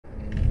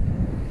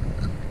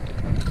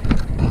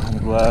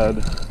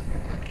glad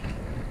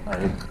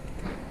I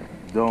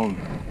don't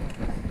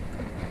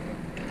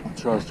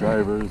trust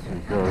drivers,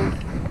 because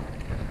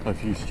a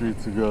few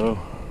streets ago,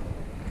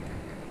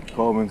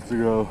 moments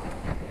ago,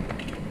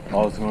 I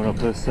was going up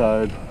this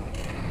side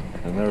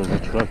and there was a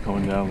truck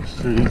coming down the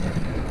street.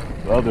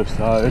 The other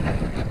side,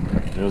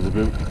 it was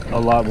a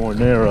lot more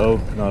narrow,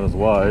 not as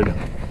wide,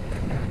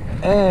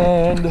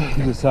 and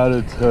he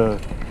decided to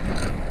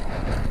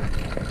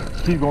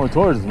keep going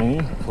towards me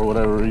for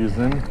whatever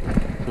reason,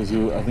 because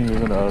I think he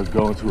was gonna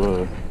go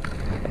into a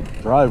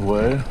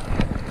driveway,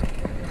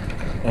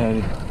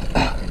 and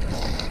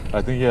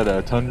I think he had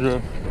a Tundra.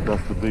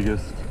 That's the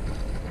biggest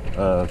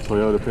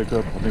Toyota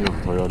pickup. I think it was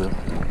a Toyota.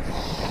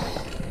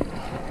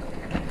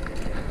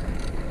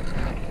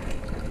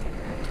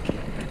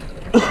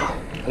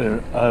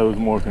 And I was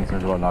more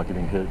concerned about not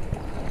getting hit,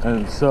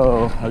 and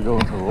so I go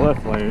into the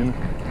left lane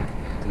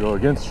to go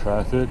against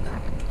traffic,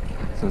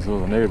 since it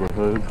was a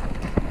neighborhood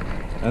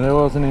and there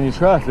wasn't any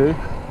traffic.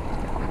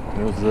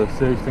 It was a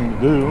safe thing to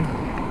do.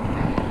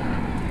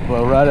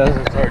 But right as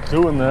I started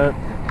doing that,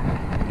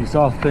 he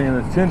stopped paying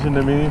attention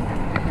to me.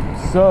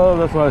 So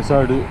that's why I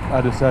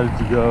decided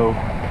to go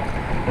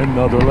in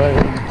another lane.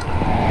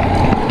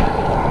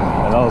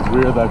 And that was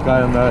weird. That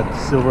guy in that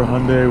silver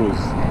Hyundai was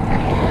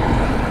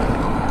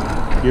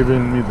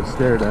giving me the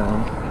stare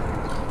down.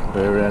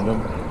 Very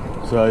random.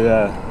 So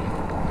yeah,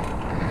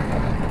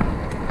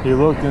 he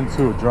looked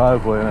into a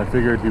driveway and I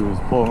figured he was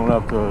pulling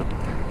up to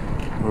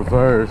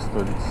reverse,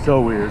 but it's so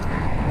weird.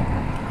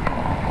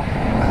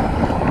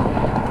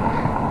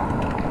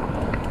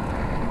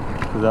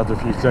 Because after a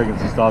few seconds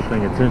he stopped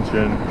paying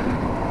attention.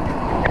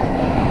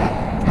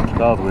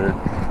 That was weird.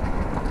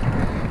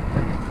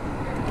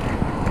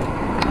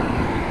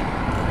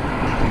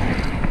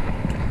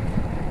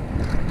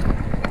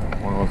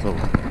 Wonder what's up.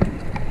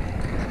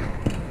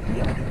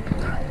 Yeah.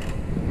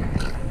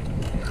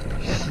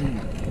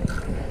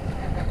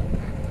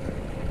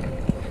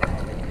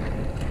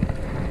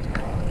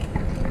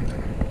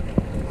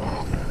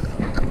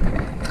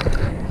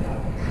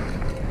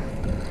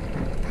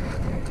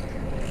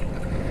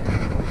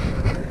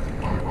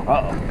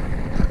 Uh-oh.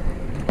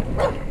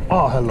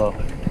 Oh, hello.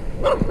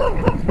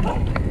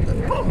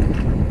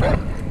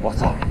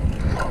 What's up?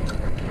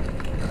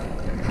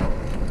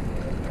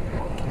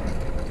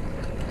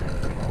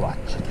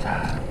 Watch it.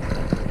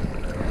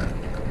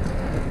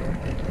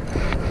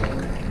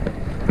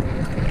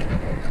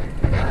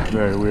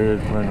 Very weird,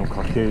 random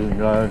Caucasian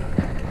guy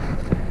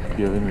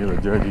giving me the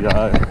dirty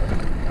eye.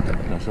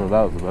 Not sure what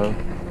that was about.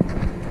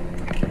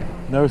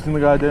 Never seen the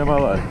guy a day in my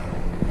life.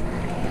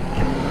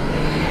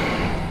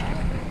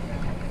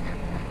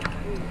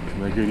 To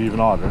make it even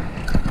odder.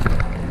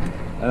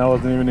 And I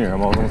wasn't even near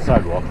him, I was on the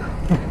sidewalk.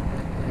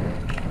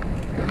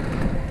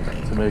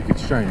 To make it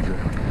stranger.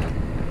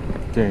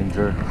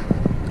 Danger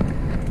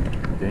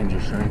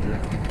stranger.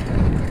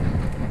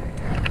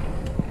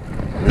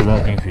 We're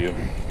back into you.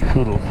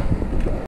 Toodles.